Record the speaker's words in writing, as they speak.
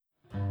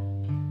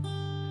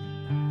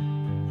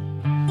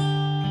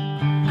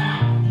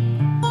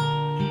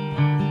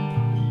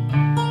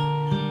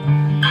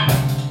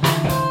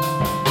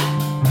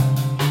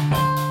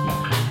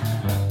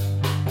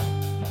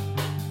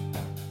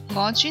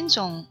我尊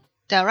重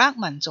Darug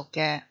民族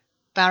嘅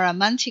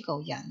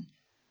Baramantigo 人，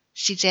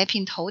是這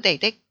片土地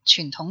的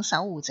傳統守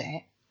護者，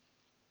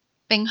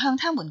並向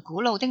他們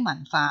古老的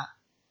文化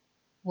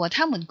和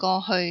他們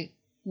過去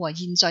和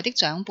現在的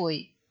長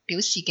輩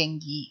表示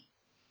敬意。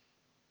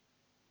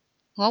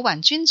我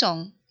還尊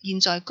重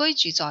現在居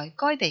住在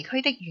該地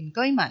區的原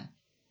居民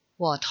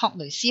和托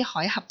雷斯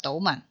海峽島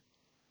民。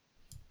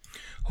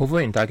好，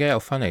歡迎大家又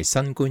返嚟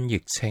新冠疫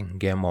情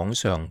嘅網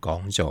上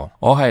講座。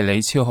我係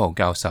李超豪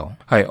教授，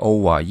係澳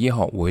華醫學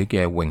會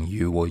嘅榮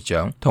譽會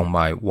長，同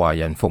埋華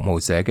人服務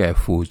社嘅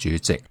副主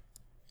席。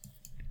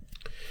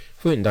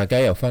歡迎大家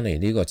又返嚟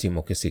呢個節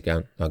目嘅時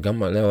間。今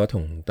日呢，我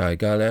同大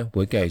家呢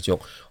會繼續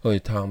去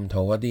探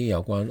討一啲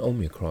有關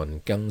Omicron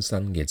更新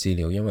嘅資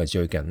料，因為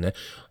最近呢，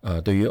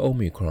對於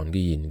Omicron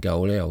嘅研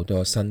究呢，有好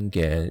多新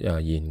嘅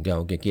研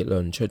究嘅結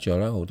論出咗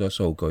啦，好多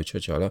數據出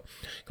咗啦。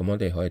咁我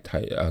哋可以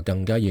睇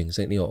更加認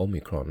識呢個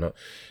Omicron 啦。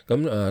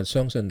咁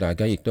相信大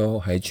家亦都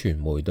喺傳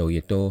媒度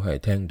亦都係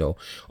聽到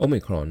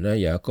Omicron 呢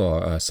有一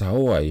個稍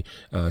為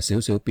少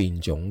少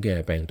變種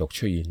嘅病毒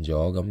出現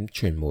咗。咁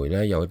傳媒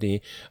呢有啲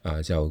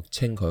就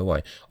稱佢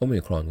為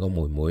Omicron 個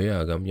妹妹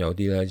啊，咁有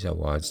啲咧就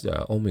話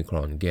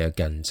Omicron 嘅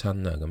近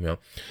親啊咁樣。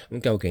咁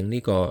究竟呢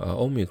個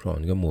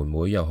Omicron 嘅妹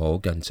妹又好，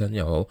近親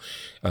又好，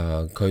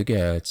佢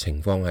嘅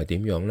情況係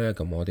點樣咧？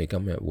咁我哋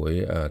今日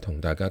會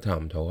同大家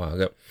探討下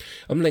嘅。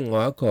咁另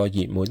外一個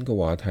熱門嘅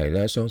話題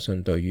咧，相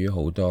信對於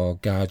好多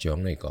家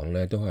長嚟講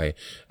咧，都係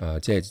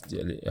即係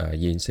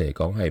現時嚟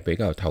講係比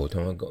較頭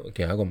痛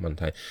嘅一個問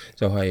題，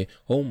就係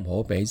好唔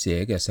好俾自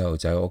己嘅細路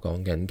仔，我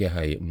講緊嘅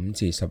係5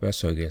至11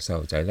歲嘅細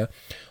路仔咧，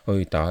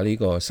去打呢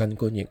個新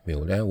冠疫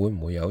苗呢，會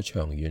唔會有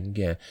長遠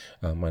嘅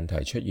問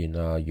題出現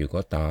啊？如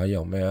果打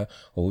有咩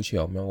好處，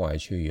有咩壞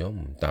處？如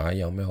果唔打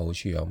有咩好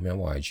處，有咩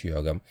壞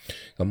處啊？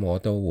咁我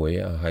都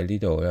會喺呢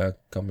度呢，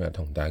今日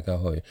同大家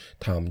去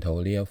探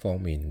討呢一方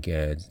面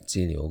嘅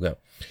資料嘅。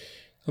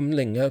咁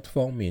另一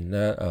方面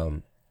呢，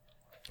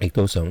亦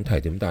都想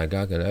提點大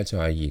家嘅呢，就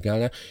係而家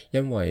呢，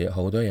因為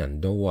好多人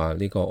都話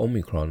呢個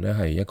Omicron 呢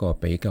係一個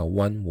比較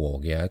溫和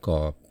嘅一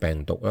個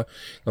病毒啦，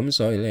咁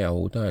所以呢，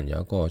有好多人有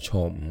一個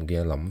錯誤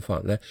嘅諗法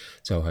呢，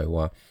就係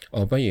話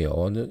不如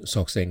我都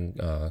索性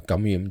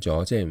感染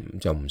咗，即係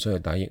就唔需要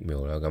打疫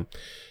苗啦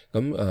咁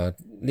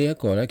呢一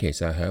個呢，其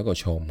實係一個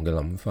錯誤嘅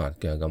諗法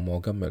嘅。咁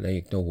我今日呢，亦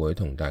都會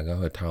同大家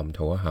去探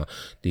討一下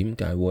點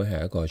解會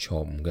係一個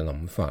錯誤嘅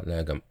諗法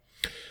呢咁。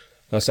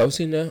首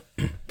先呢，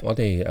我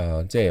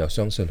哋即係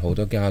相信好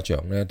多家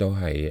長呢都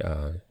係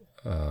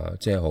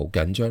即係好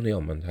緊張呢個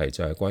問題，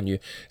就係關於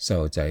細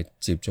路仔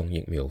接種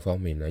疫苗方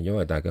面啦。因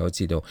為大家都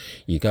知道，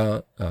而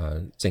家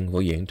政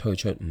府已經推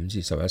出5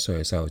至11歲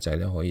嘅細路仔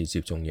呢可以接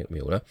種疫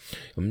苗啦。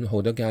咁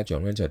好多家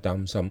長呢就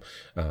擔心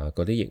嗰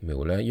啲疫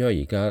苗呢，因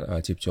為而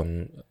家接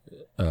種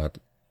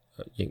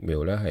疫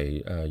苗呢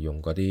係用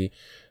嗰啲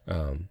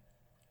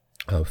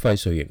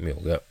輝瑞疫苗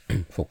嘅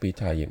復必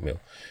泰疫苗。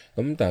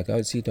咁大家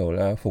都知道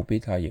咧，復必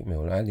泰疫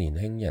苗咧，年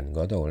輕人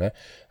嗰度咧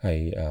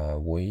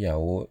係會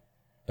有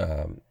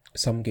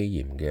心肌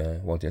炎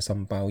嘅或者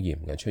心包炎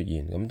嘅出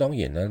現。咁當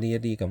然啦，呢一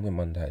啲咁嘅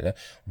問題咧，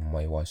唔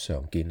係話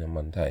常見嘅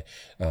問題。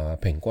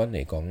平均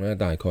嚟講咧，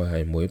大概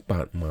係每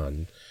8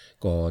萬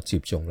個接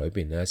種裏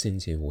邊咧，先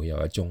至會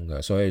有一宗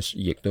嘅，所以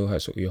亦都係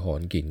屬於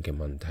罕見嘅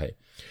問題。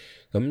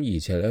咁而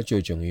且咧，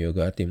最重要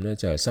嘅一點咧，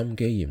就係心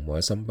肌炎或者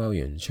心包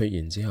炎出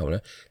現之後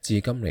咧，至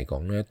今嚟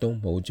講咧都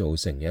冇造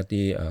成一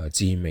啲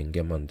致命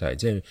嘅問題，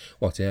即係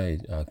或者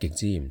係極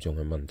之嚴重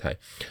嘅問題。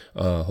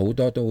好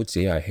多都只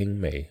係輕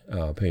微。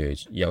譬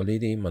如有呢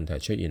啲問題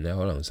出現咧，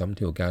可能心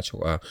跳加速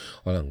啊，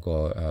可能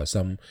個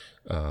心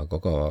嗰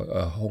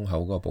個胸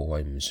口個部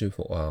位唔舒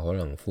服啊，可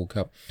能呼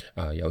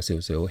吸有少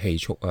少氣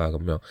促啊咁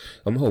樣。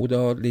咁好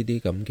多呢啲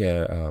咁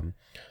嘅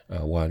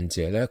患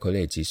者咧，佢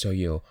哋只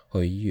需要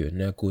去醫院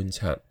咧觀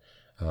察，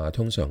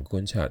通常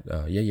觀察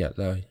1日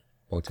啦，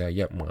或者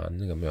係1晚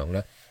咁樣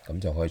咧，咁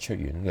就可以出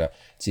院嘅。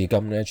至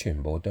今咧，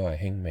全部都係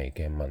輕微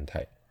嘅問題。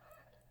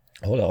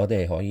好啦，我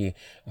哋可以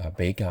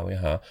比較一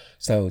下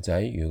細路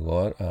仔如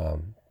果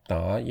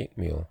打疫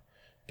苗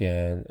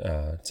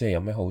嘅即係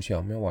有咩好處，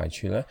有咩壞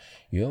處咧？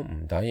如果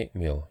唔打疫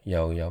苗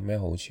又有咩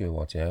好處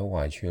或者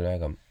壞處咧？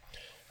咁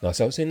嗱，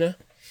首先咧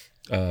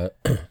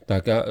大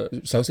家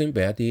首先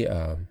俾一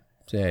啲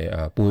即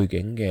係背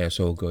景嘅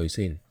數據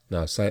先。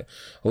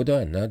好多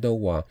人咧都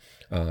話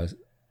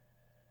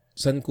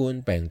新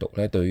冠病毒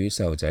咧對於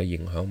細路仔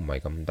影響唔係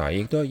咁大，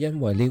亦都係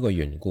因為呢個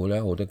緣故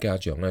咧，好多家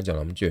長咧就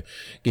諗住，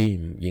既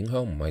然影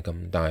響唔係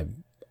咁大，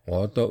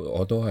我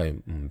都係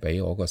唔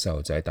俾我個細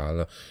路仔打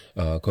啦。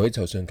佢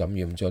就算感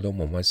染咗都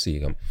冇乜事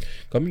咁。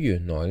咁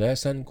原來咧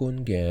新冠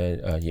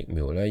嘅疫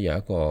苗咧有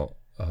一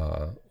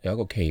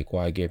個奇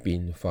怪嘅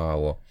變化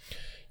喎，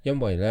因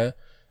為咧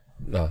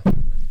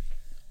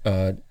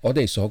我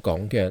哋所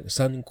講嘅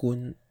新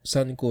冠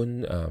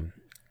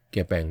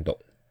嘅病毒，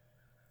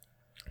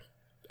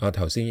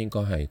頭先應該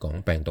係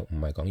講病毒，唔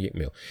係講疫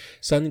苗。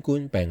新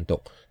冠病毒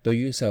對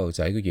於細路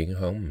仔嘅影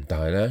響唔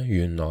大咧，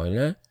原來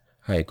咧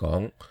係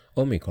講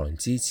Omicron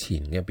之前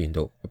嘅病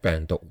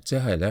毒，即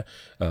係咧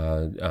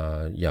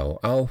由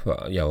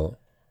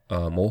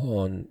武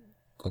漢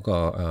嗰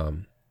個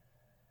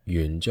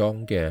原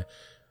裝嘅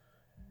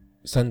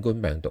新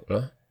冠病毒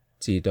啦，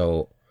至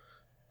到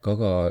嗰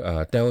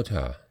個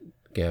Delta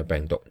嘅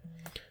病毒，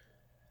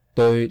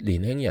對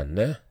年輕人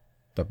呢，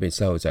特別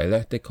細路仔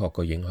呢，的確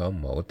個影響唔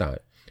係好大。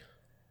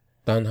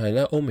但係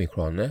呢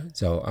Omicron 呢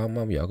就啱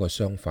啱有一個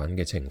相反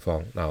嘅情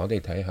況。嗱，我哋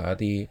睇下一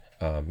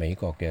啲美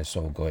國嘅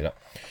數據啦。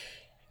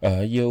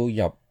要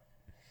入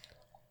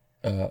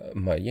唔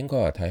係應該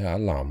話睇下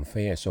南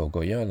非嘅數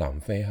據，因為南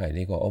非係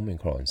呢個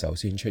Omicron 首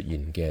先出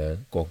現嘅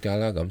國家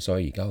啦，咁所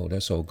以而家好多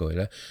數據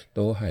呢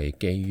都係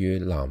基於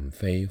南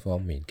非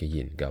方面嘅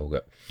研究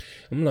嘅。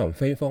咁南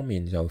非方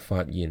面就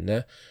發現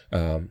呢，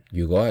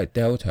如果係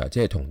Delta，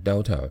 即係同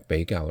Delta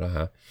比較啦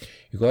嚇，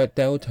如果係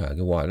Delta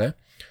嘅話呢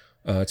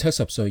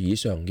，70歲以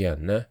上嘅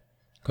人呢，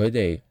佢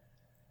哋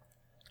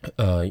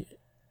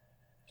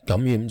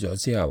感染咗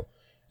之後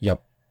入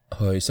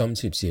去深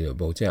切治療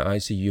部，即係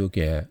ICU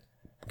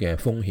嘅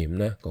風險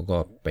呢，嗰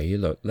個比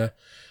率呢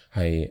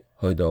係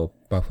去到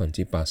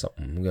85%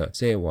嘅，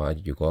即係話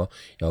如果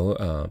有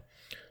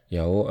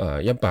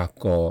100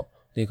個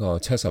呢個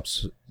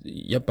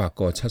100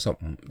個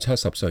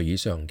70歲以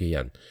上嘅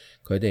人，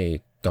佢哋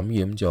感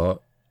染咗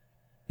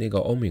呢個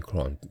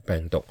Omicron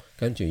病毒，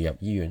跟住入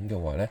醫院嘅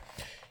話呢，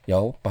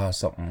有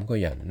85個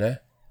人呢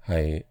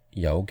係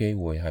有機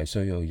會係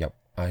需要入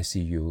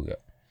ICU 嘅。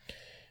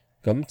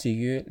咁至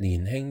於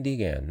年輕啲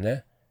嘅人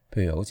呢，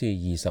譬如好似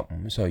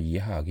25歲以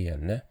下嘅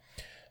人呢，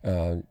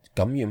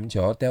感染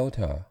咗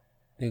Delta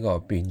呢個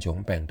變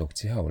種病毒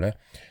之後呢，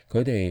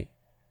佢哋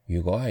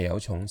如果係有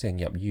重症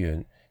入醫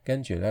院，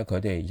跟住呢，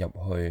佢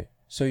哋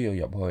需要入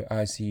去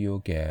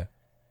ICU 嘅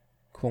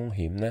風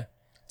險呢，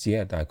只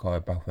係大概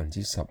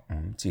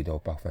15%至到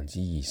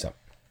20%，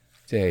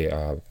即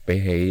係比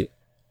起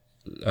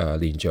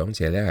年長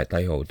者呢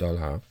係低好多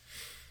啦。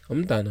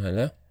咁但係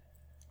呢，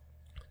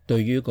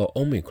對於個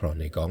Omicron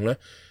嚟講呢，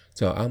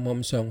就啱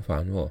啱相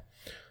反喎。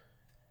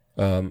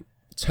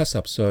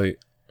70歲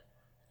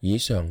以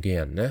上嘅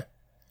人呢，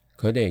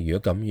佢哋如果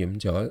感染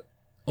咗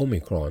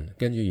Omicron，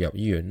 跟住入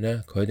醫院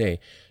呢，佢哋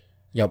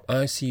入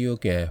ICU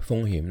嘅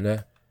風險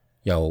呢，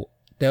由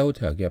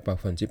Delta 嘅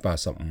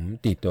85%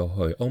跌到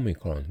去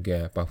Omicron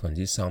嘅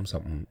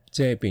35%，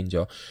即係變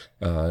咗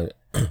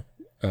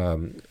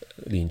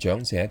年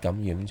長者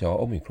感染咗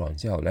Omicron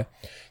之後呢，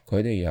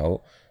佢哋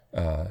有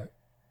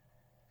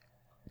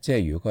即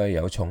係如果係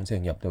有重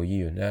症入到醫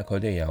院呢，佢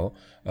哋有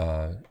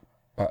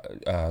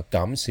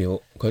減少，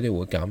佢哋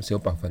會減少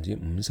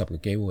50%嘅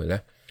機會呢，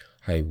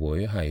係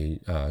會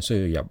係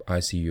需要入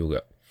ICU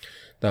嘅。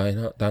但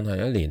係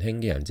咧，年輕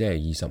嘅人，即係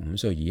25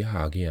歲以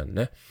下嘅人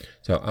呢，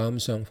就啱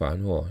相反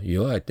喎。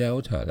如果係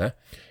Delta 呢，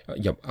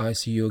入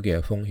ICU 嘅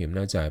風險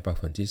呢，就係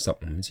15%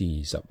至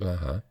20%啦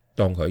嚇，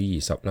當佢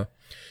20啦。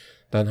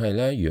但係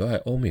呢，如果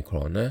係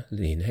Omicron 呢，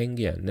年輕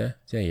嘅人呢，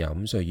即係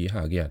25歲以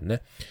下嘅人呢，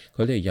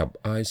佢哋入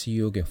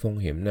ICU 嘅風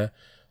險呢，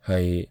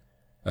係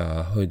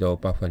去到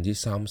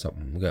35%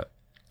嘅，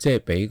即係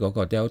比嗰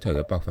個 Delta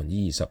嘅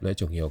20%呢，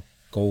仲要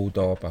高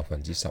多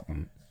15%。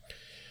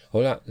好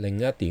啦，另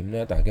一點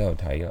呢，大家有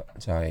睇啦，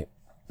就係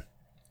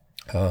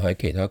喺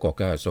其他國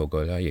家嘅數據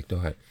呢，亦都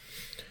係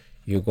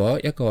如果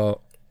一個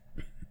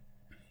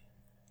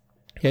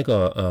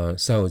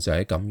細路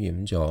仔感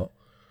染咗，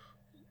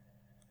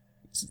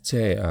即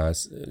係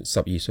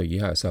12歲以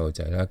下嘅細路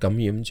仔啦，感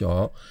染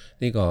咗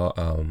呢個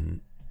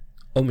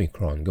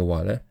Omicron 嘅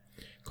話呢，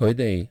佢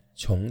哋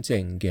重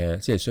症嘅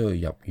即係需要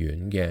入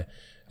院嘅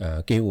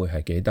機會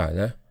係幾大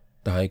呢？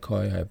大概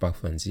係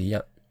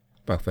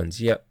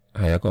1%，1%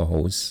係一個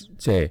好，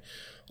即係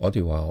我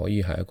哋話可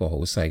以係一個好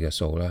細嘅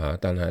數啦嚇。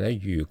但係呢，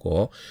如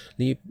果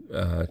即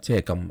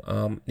係咁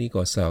啱呢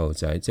個細路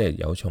仔，即係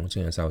有重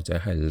症嘅細路仔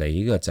係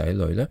你嘅仔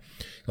女呢，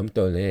咁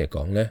對你嚟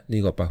講呢，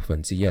呢個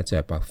1%即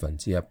係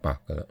100%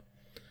噶啦。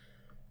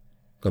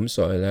咁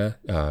所以呢，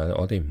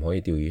我哋唔可以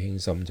掉以輕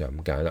心，就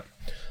咁解啦。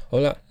好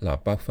啦，嗱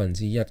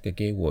，1%嘅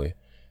機會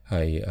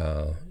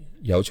係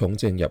有重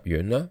症入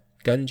院啦，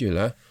跟住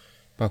呢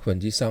35%，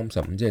即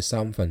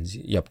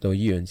係入到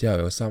醫院之後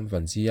有1/3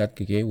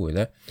嘅機會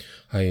呢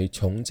係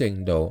重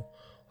症到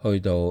去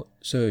到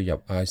需要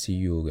入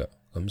ICU 嘅。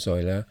咁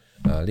所以呢，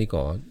呢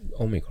個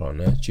Omicron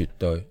呢，絕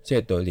對即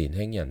係對年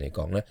輕人嚟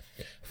講呢，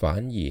反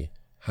而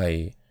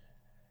係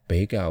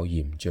比較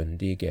嚴峻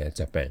啲嘅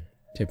疾病，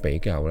即係比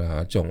較啦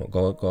嚇，仲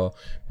嗰個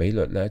比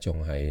率呢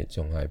仲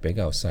係比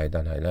較細，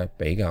但係呢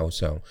比較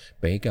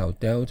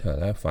Delta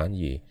呢反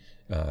而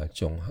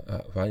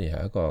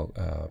係一個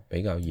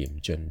比較嚴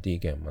峻啲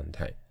嘅問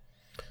題。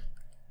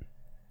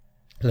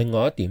另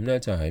外一點呢，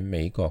就喺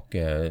美國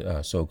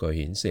嘅數據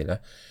顯示呢，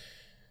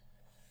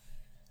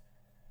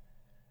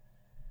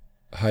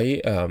喺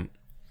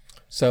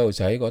細路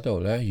仔嗰度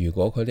呢，如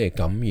果佢哋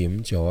感染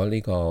咗呢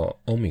個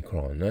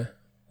Omicron 呢，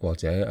或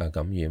者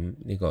感染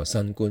呢個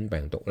新冠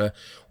病毒呢，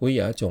會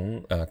有一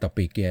種特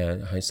別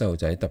嘅喺細路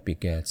仔特別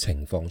嘅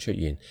情況出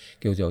現，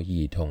叫做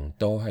兒童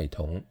多系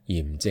統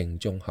炎症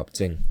綜合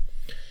徵。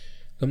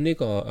咁呢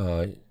個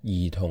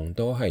兒童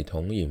多系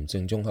統炎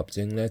症綜合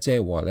徵咧，即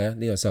係話咧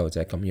呢個細路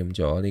仔感染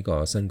咗呢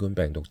個新冠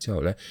病毒之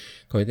後咧，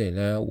佢哋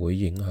咧會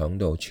影響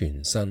到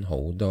全身好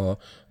多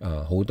系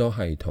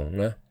統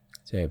咧，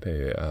即係譬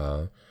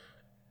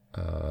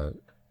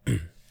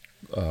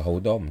如好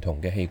多唔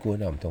同嘅器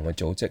官啊、唔同嘅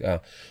組織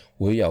啊，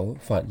會有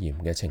發炎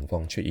嘅情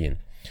況出現。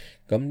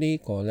咁呢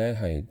個咧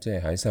係即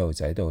係喺細路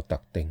仔度特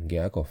定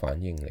嘅一個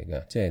反應嚟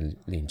嘅，即係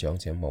連長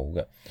者冇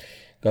嘅。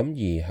咁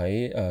而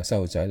喺細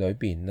路仔裏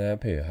邊咧，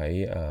譬如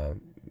喺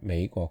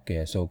美國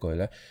嘅數據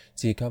咧，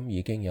至今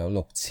已經有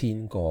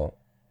6000個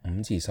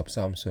5至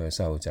13歲嘅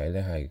細路仔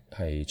咧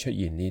係出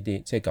現呢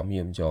啲，即係感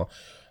染咗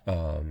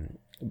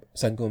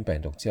新冠病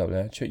毒之後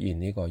咧，出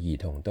現呢個兒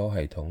童多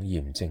系統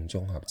炎症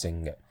綜合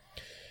徵嘅。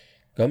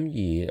咁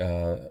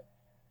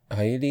而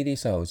喺呢啲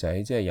細路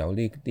仔，即係有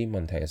呢啲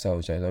問題嘅細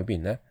路仔裏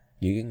邊咧，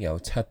已經有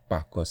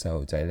700個細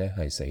路仔咧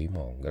係死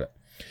亡㗎啦。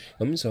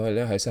咁所以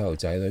咧喺細路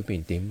仔裏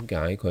邊，點解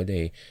佢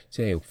哋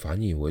即係反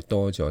而會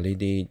多咗呢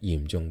啲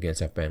嚴重嘅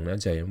疾病咧？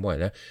就係因為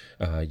咧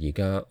而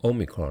家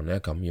Omicron 咧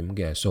感染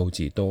嘅數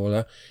字多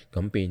啦，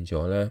咁變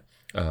咗咧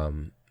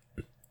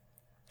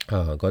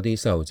嗰啲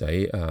細路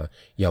仔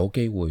有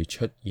機會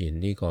出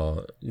現呢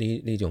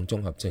種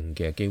綜合症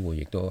嘅機會，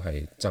亦都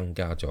係增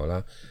加咗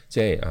啦。即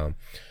係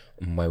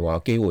唔係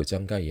話機會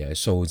增加，而係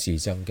數字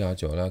增加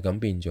咗啦。咁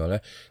變咗咧，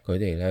佢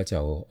哋咧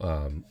就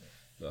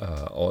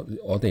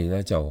我哋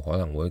咧就可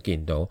能會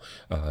見到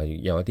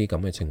有一啲咁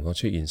嘅情況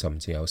出現，甚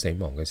至有死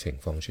亡嘅情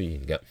況出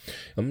現嘅。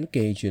咁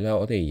記住咧，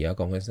我哋而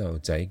家講緊細路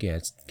仔嘅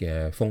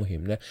風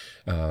險咧，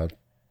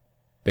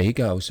比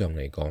較上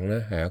嚟講咧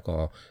係一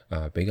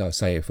個比較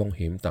細嘅風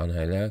險，但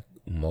係咧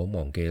唔好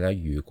忘記咧，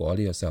如果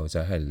呢個細路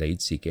仔係你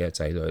自己嘅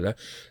仔女咧，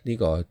呢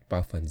個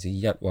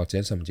1%或者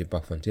甚至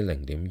0.1%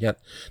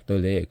對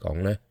你嚟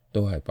講咧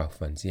都係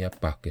100%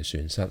嘅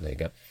損失嚟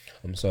嘅。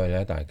咁所以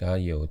咧，大家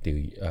要唔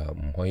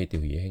可以掉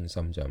以輕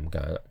心，就咁解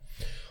啦。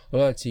好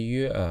啦，至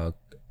於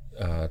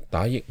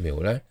打疫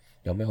苗咧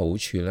有咩好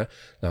處咧？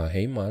嗱，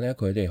起碼咧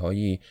佢哋可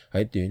以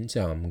喺短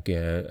暫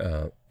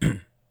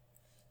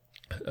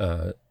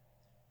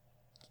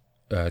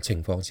嘅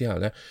情況之下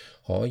咧，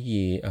可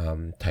以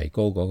提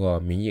高嗰個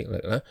免疫力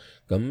啦。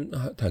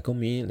咁提高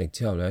免疫力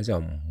之後咧，就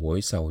唔會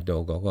受到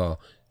嗰個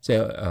即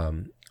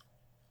係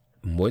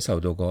唔會受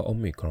到個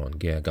Omicron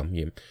嘅感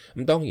染。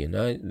咁當然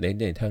啦，你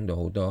哋聽到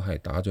好多係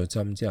打咗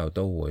針之後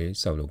都會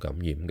受到感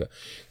染嘅。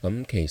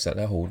咁其實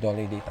咧，好多呢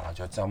啲打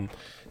咗針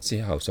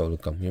之後受到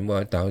感染或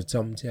者打咗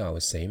針之後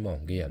死亡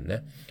嘅人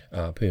咧，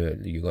譬如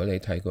如果你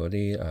睇過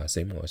啲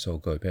死亡嘅數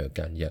據，譬如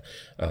近日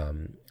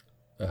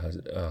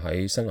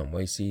喺新南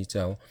威斯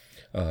州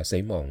死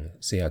亡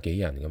40幾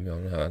人咁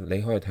樣啦，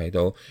你可以睇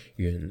到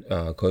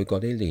佢嗰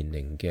啲年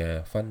齡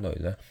嘅分類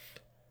咧，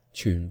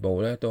全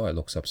部咧都係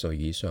60歲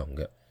以上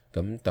嘅。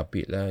咁特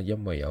別咧，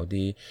因為有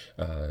啲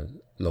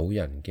老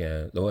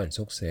人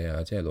宿舍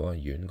啊，即係老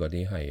人院嗰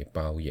啲係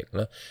爆疫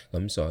啦，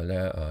咁所以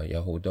咧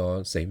有好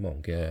多死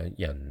亡嘅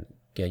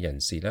人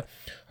士咧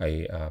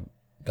係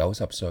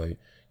90歲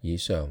以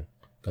上，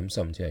咁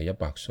甚至係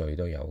100歲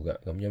都有嘅。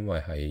咁因為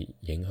係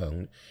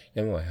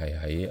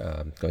喺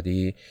嗰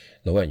啲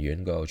老人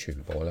院嗰度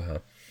傳播啦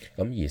嚇。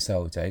咁而細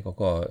路仔嗰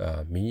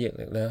個免疫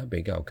力咧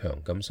比較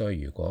強，咁所以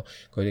如果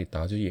佢哋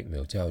打咗疫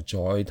苗之後，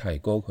再提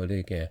高佢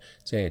哋嘅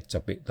即係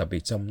特別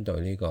針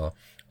對呢個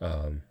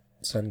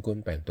新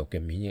冠病毒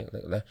嘅免疫力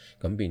咧，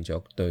咁變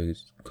咗對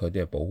佢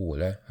哋嘅保護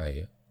咧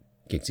係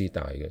極之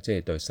大嘅，即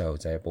係對細路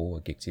仔嘅保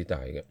護極之大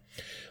嘅。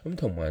咁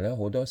同埋咧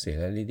好多時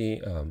咧呢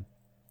啲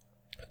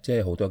即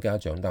係好多家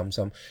長擔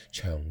心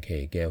長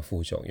期嘅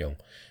副作用，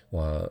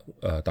話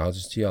打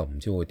咗之後唔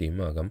知會點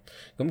啊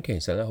咁其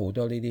實咧好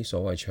多呢啲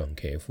所謂長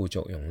期嘅副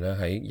作用咧，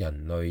喺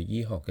人類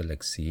醫學嘅歷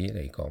史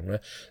嚟講咧，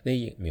呢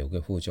疫苗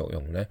嘅副作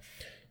用咧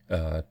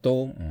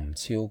都唔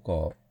超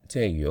過，即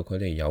係如果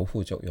佢哋有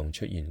副作用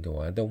出現嘅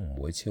話，都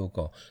唔會超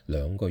過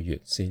2個月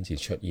先至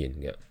出現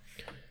嘅。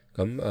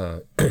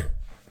咁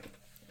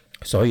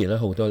所以咧，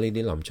好多呢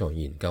啲臨床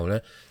研究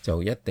咧，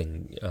就一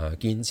定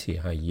堅持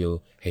係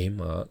要起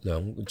碼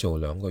做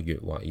2個月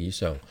或以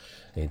上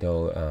嚟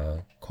到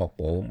確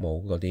保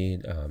冇嗰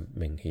啲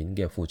明顯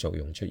嘅副作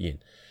用出現。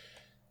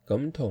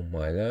咁同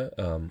埋咧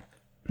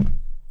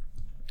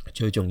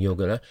最重要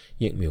嘅咧，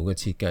疫苗嘅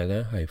設計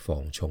咧係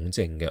防重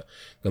症嘅。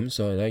咁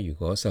所以咧，如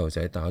果細路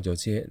仔打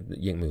咗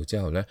疫苗之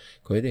後咧，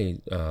佢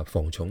哋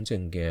防重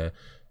症嘅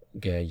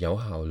有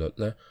效率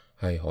咧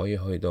係可以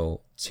去到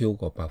超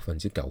過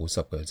90%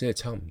嘅，即係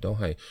差唔多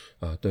係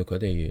對佢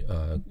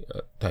哋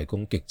提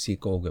供極之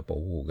高嘅保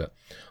護嘅。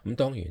咁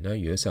當然啦，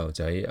如果細路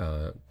仔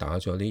打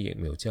咗啲疫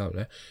苗之後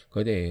咧，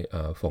佢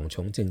哋防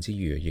重症之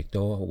餘，亦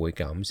都會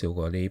減少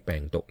嗰啲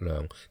病毒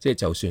量，即係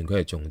就算佢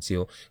係中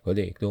招，佢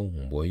哋亦都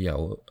唔會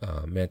有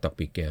咩特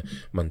別嘅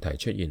問題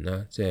出現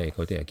啦，即係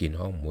佢哋嘅健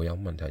康唔會有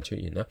問題出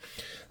現啦。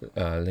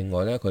另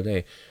外咧，佢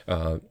哋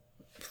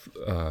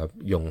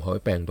容許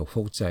病毒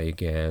複製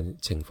嘅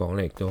情況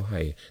咧，亦都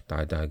係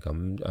大大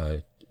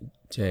咁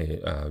即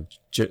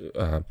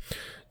係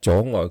阻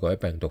礙嗰啲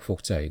病毒複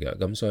製嘅，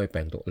咁所以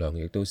病毒量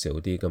亦都少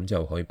啲，咁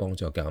就可以幫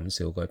助減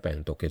少嗰啲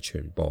病毒嘅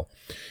傳播。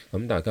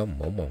咁大家唔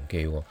好忘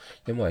記喎，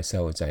因為細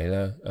路仔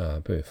咧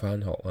譬如返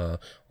學啊，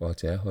或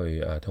者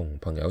去同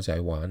朋友仔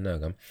玩啊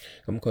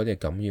咁佢哋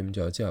感染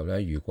咗之後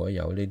咧，如果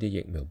有呢啲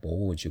疫苗保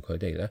護住佢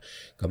哋咧，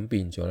咁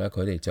變咗咧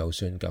佢哋就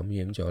算感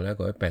染咗咧，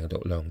嗰啲病毒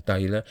量低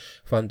咧，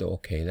返到屋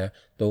企咧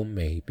都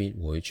未必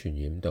會傳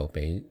染到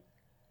俾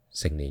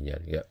成年人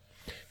嘅。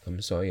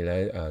咁所以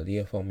咧呢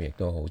一方面亦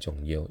都好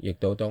重要，亦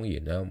都當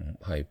然啦，唔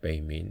係避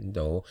免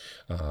到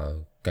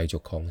繼續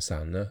擴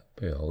散啦，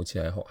譬如好似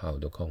喺學校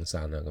度擴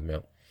散啊咁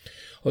樣。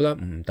好啦，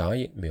唔打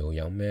疫苗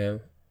有咩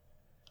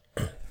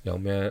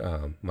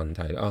問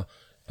題啊？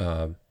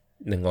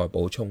另外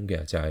補充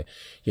嘅就係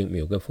疫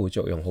苗嘅副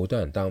作用，好多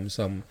人擔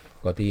心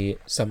嗰啲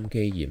心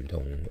肌炎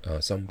同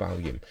心包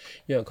炎，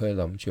因為佢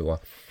諗住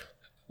話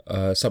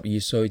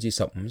12歲至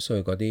15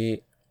歲嗰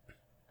啲。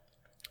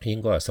應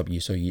該係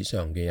12歲以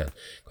上嘅人，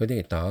佢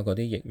哋打嗰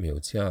啲疫苗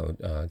之後，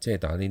即係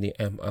打呢啲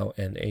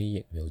mRNA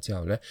疫苗之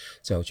後咧，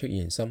就出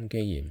現心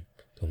肌炎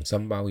同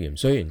心包炎。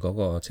雖然嗰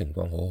個情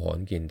況好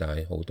罕見，但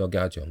係好多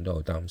家長都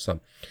好擔心，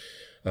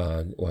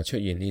話出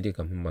現呢啲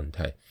咁嘅問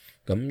題。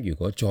咁如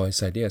果再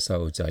細啲嘅細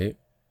路仔，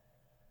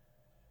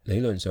理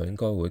論上應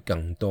該會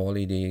更多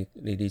呢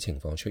啲情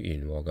況出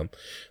現喎。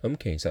咁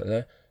其實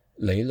咧，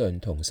理論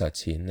同實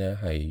踐咧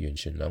係完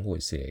全兩回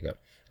事嚟嘅。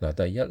嗱，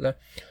第一咧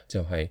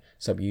就係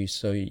12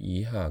歲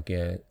以下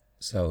嘅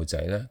細路仔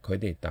咧，佢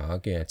哋打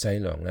嘅劑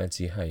量咧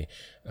只係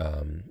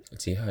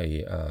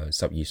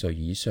12歲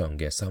以上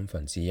嘅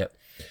1/3。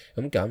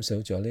咁減少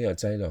咗呢個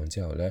劑量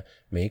之後咧，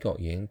美國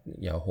已經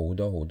有好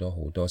多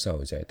細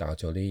路仔打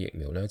咗啲疫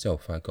苗咧，就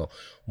發覺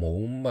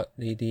冇乜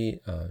呢啲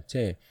即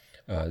係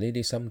呢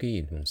啲心肌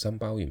炎同心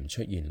包炎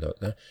出現率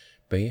咧，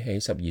比起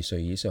12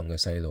歲以上嘅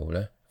細路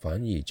咧，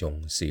反而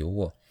仲少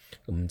喎。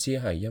唔知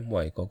係因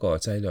為嗰個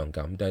劑量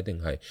減低，定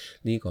係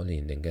呢個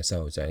年齡嘅細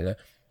路仔咧，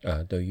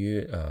對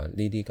於呢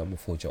啲咁嘅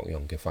副作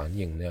用嘅反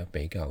應咧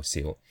比較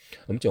少。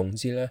咁總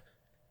之咧，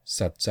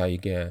實際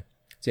嘅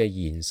即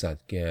係現實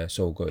嘅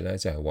數據咧，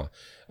就係話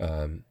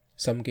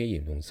心肌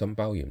炎同心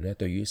包炎咧，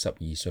對於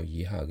12歲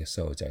以下嘅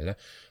細路仔咧，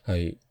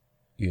係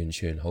完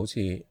全好似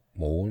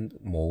冇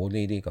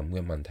呢啲咁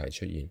嘅問題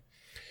出現。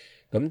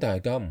咁大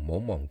家唔好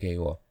忘記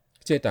喎。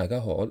即係大家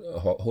好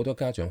多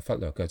家長忽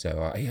略嘅就係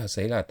話，哎呀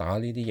死啦！打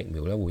呢啲疫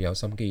苗咧會有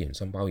心肌炎、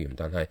心包炎，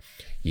但係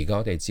而家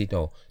我哋知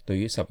道，對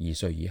於12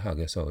歲以下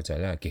嘅細路仔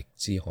咧係極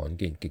之罕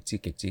見、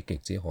極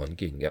之罕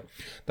見嘅。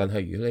但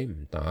係如果你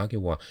唔打嘅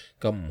話，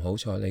咁唔好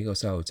彩，你個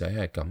細路仔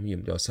係感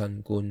染咗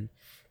新冠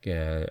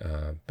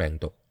嘅病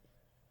毒。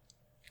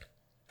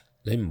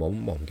你唔好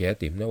忘記一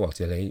點咧，或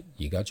者你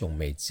而家仲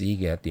未知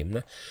嘅一點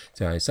咧，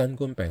就係新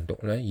冠病毒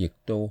咧，亦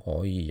都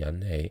可以引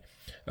起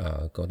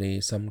嗰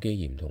啲心肌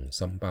炎同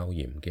心包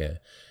炎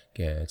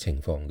嘅情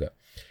況嘅。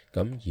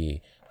咁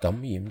而感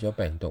染咗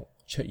病毒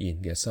出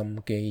現嘅心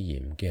肌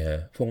炎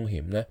嘅風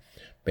險咧，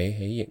比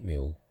起疫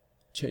苗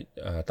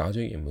打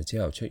咗疫苗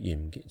之後出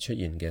現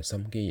嘅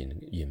心肌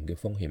炎嘅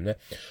風險咧，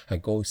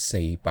係高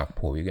400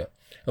倍嘅。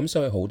咁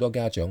所以好多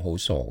家長好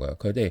傻嘅，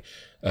佢哋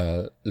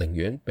寧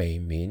願避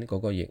免嗰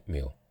個疫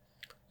苗，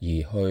而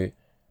去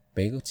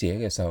俾自己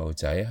嘅細路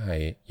仔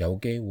係有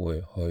機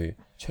會去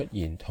出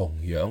現同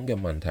樣嘅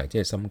問題，即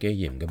係心肌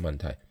炎嘅問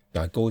題，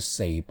但係高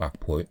400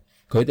倍，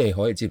佢哋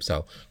可以接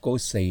受高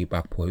400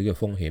倍嘅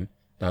風險，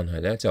但係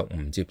咧就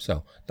唔接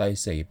受低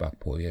400倍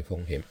嘅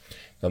風險。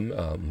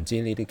咁唔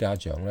知呢啲家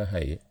長咧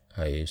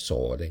係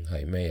傻定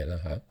係咩啦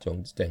嚇，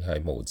總定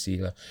係無知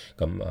啦。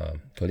咁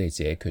佢哋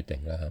自己決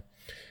定啦嚇。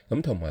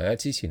咁同埋咧，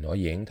之前我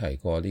已經提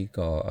過呢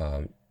個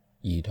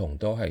兒童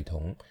多系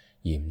統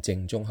炎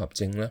症綜合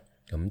徵咧。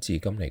咁至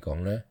今嚟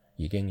講咧，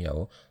已經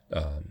有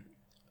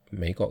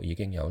美國已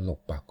經有600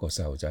個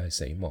細路仔係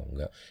死亡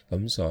嘅。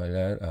咁所以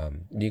咧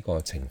呢個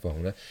情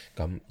況咧，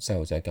咁細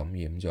路仔感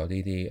染咗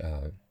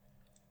呢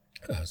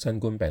啲新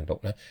冠病毒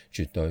咧，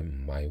絕對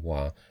唔係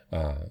話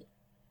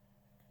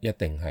一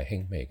定係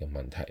輕微嘅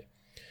問題。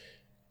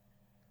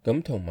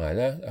咁同埋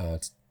咧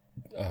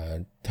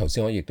頭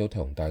先我亦都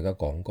同大家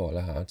講過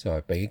啦嚇，就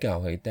係比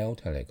較起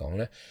Delta 嚟講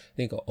咧，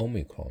呢個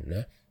Omicron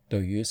咧，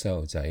對於細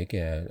路仔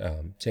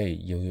嘅即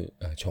係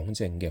要重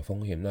症嘅風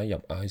險啦，入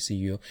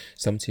ICU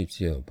深切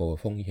治療部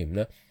嘅風險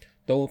咧，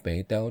都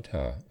比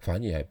Delta 反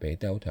而係比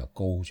Delta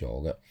高咗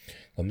嘅。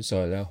咁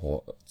所以咧，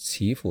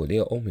似乎呢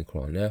個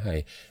Omicron 咧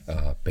係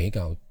比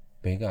較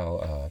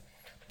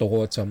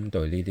多針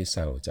對呢啲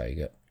細路仔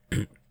嘅。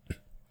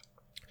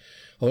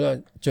好啦，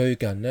最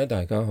近咧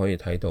大家可以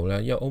睇到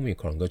咧，因為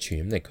Omicron 嘅傳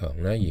染力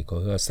強咧，而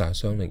佢個殺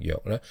傷力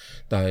弱咧，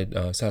但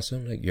係殺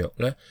傷力弱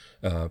咧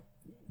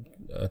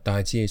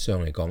大致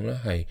上嚟講咧，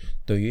係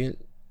對於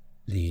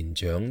年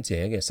長者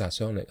嘅殺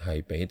傷力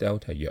係比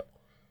Delta 弱，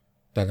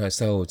但係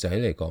細路仔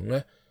嚟講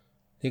咧，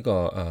呢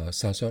個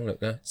殺傷力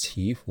咧似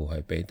乎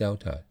係比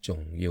Delta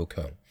仲要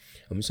強。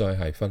咁所以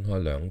係分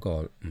開兩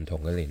個唔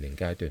同嘅年齡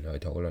階段去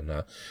討論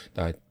下，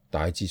但係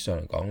大致上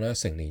嚟講咧，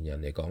成年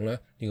人嚟講咧，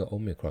呢個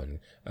Omicron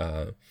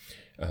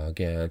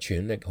嘅傳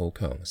染力好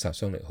強，殺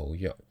傷力好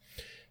弱。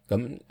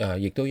咁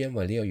亦都因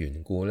為呢個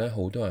緣故咧，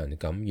好多人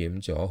感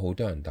染咗，好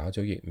多人打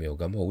咗疫苗，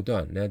咁好多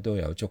人咧都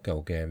有足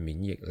夠嘅免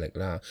疫力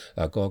啦。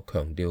個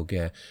強調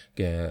嘅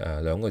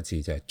兩個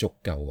字就係足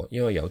夠，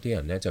因為有啲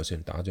人咧就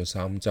算打咗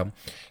3針，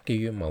基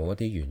於某一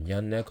啲原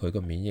因咧，佢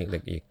個免疫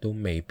力亦都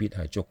未必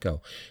係足夠。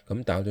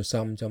咁打咗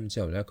3針之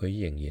後咧，佢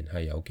仍然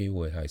係有機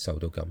會係受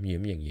到感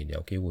染，仍然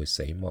有機會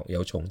死亡，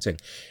有重症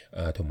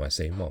同埋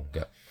死亡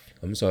嘅。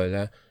咁所以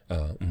咧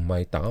唔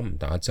係打唔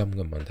打針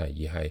嘅問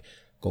題，而係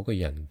嗰個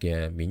人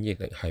嘅免疫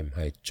力係唔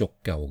係足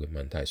夠嘅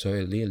問題，所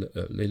以呢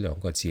兩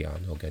個字眼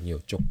好緊要，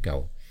足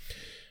夠。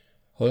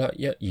好啦，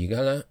而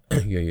家咧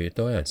越嚟越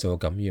多人受到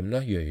感染啦，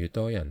越嚟越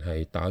多人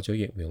係打咗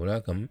疫苗啦，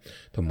咁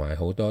同埋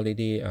好多呢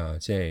啲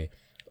即係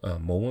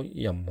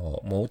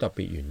冇特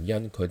別原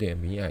因，佢哋嘅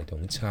免疫系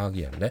統差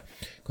嘅人咧，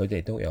佢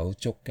哋都有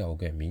足夠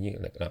嘅免疫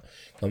力啦。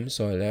咁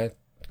所以咧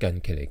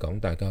近期嚟講，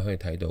大家可以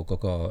睇到嗰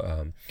個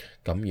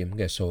感染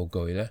嘅數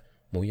據咧，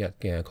每日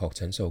嘅確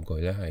診數據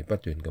咧係不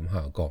斷咁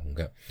下降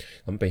嘅。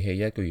咁比起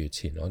1個月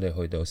前，我哋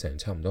去到成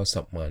差唔多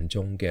10萬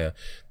宗嘅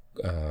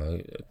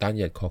單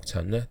日確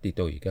診咧，跌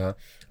到而家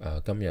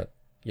今日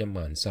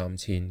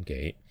13000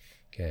幾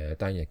嘅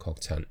單日確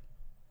診。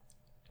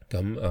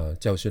咁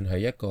就算係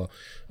一個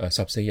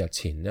14日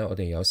前咧，我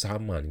哋有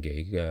3萬幾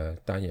嘅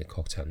單日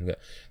確診嘅，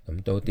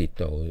咁都跌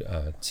到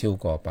超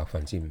過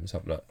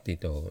50%啦，跌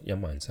到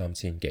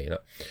13000幾啦。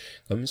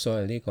咁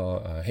所以呢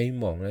個希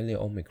望咧，呢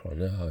個 Omicron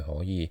咧係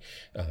可以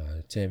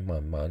即係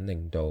慢慢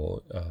令到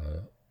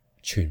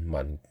全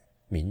民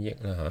免疫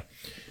啦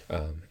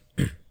嚇。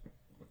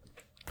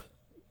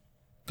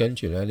跟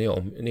住咧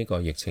呢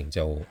個疫情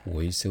就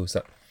會消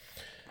失。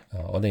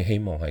我哋希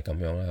望係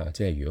咁樣啦，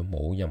即係如果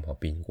冇任何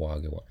變卦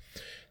嘅話，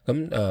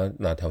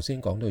咁頭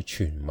先講到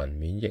全民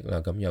免疫啦，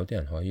咁有啲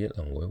人可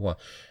能會話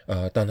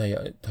但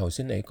係頭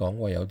先你講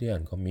話有啲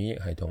人個免疫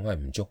系統係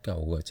唔足夠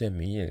嘅，即係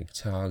免疫力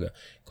差嘅，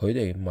佢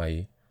哋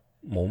咪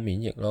冇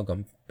免疫咯，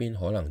咁邊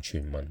可能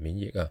全民免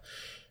疫啊？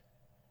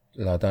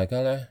大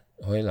家咧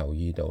可以留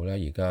意到咧，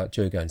而家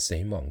最近死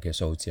亡嘅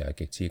數字係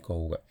極之高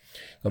嘅，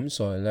咁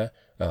所以咧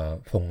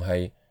逢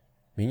係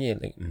免疫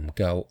力唔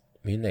夠，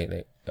免疫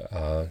力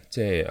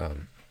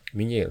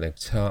免疫力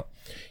差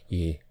而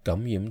感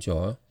染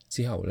咗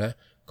之後咧，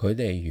佢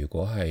哋如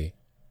果係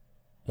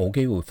冇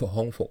機會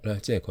康復咧，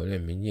即係佢哋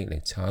免疫力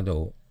差到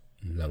唔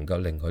能夠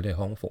令佢哋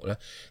康復咧，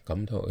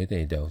咁佢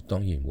哋就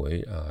當然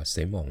會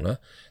死亡啦。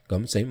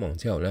咁死亡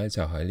之後咧，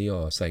就喺呢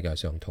個世界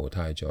上淘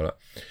汰咗啦。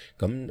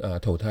咁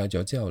淘汰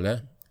咗之後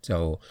咧，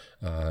就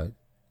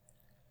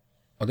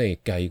我哋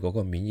計嗰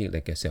個免疫力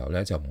嘅時候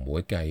咧，就唔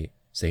會計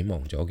死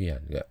亡咗嘅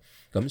人嘅。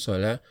咁所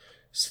以咧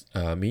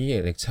免疫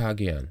力差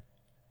嘅人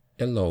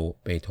一路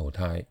被淘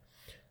汰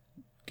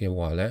嘅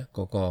話咧，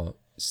嗰個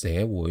社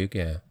會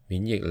嘅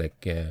免疫力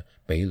嘅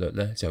比率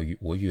咧就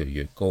會越嚟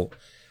越高。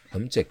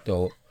咁直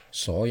到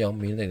所有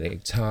免疫力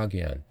差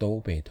嘅人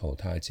都被淘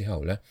汰之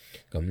後咧，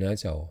咁咧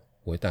就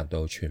會達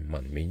到全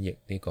民免疫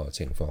呢個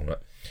情況啦。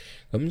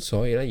咁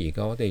所以咧，而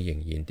家我哋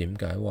仍然點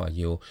解話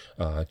要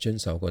遵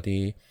守嗰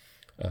啲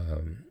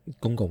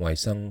公共衛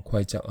生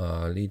規則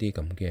呢啲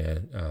咁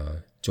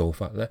嘅做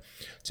法咧，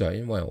就係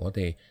因為我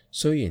哋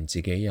雖然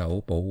自己有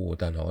保護，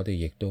但係我哋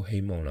亦都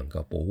希望能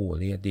夠保護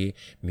呢一啲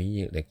免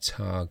疫力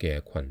差嘅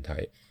群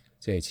體，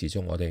即係始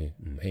終我哋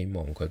唔希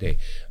望佢哋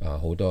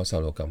好多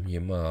受到感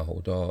染好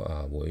多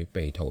會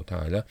被淘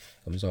汰啦。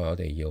咁所以我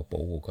哋要保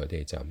護佢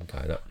哋就咁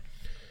解啦。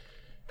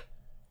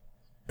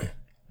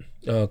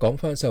講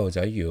翻細路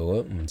仔，如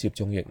果唔接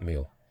種疫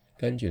苗，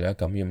跟住咧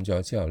感染咗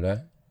之後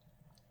咧，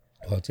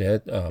或者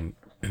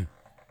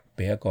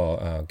俾一個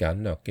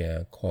簡略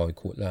嘅概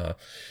括啦。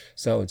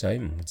細路仔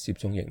唔接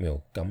種疫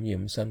苗感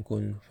染新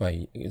冠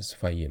肺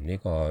炎呢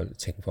個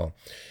情況，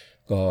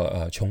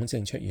個重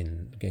症出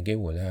現嘅機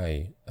會咧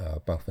係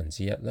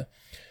1%啦。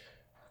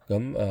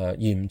咁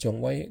嚴重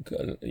佢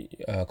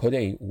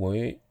哋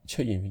會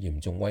出現嚴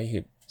重威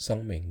脅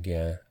生命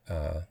嘅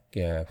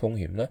風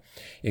險啦，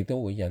亦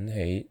都會引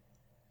起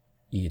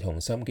兒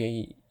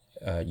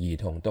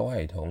童多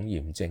系統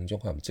炎症綜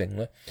合症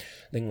咧。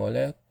另外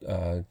咧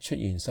出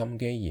現心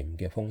肌炎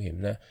嘅風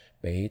險咧，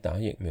比打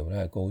疫苗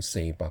咧係高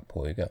400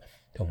倍嘅，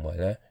同埋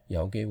咧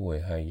有機會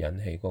係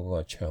引起嗰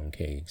個長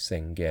期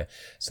性嘅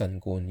新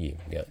冠炎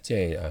嘅，即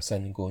係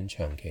新冠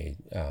長期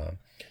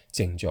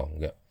症狀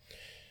嘅。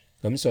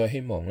咁所以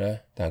希望咧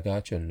大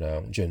家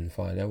盡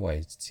快咧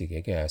為自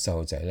己嘅細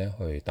路仔咧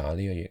去打呢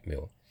個疫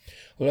苗。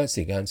好啦，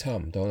時間差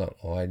唔多啦，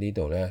我喺呢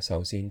度咧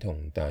首先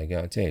同大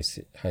家即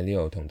係喺呢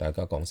度同大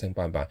家講聲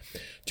拜拜。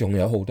仲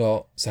有好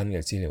多新嘅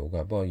資料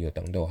㗎，不過要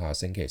等到下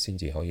星期先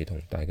至可以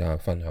同大家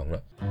分享啦。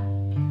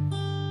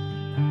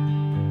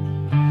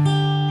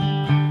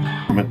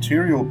The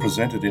material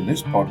presented in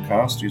this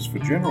podcast is for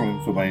general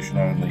information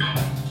only.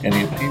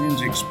 Any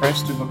opinions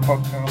expressed in the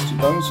podcast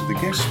are those of the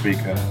guest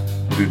speaker,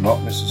 with do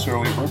not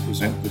necessarily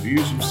represent the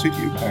views of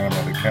City of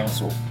Parramatta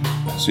Council.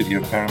 City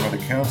of Parramatta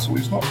Council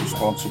is not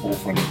responsible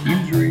for any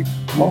injury,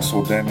 loss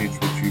or damage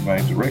which you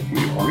may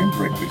directly or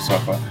indirectly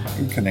suffer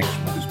in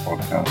connection with this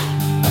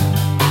podcast.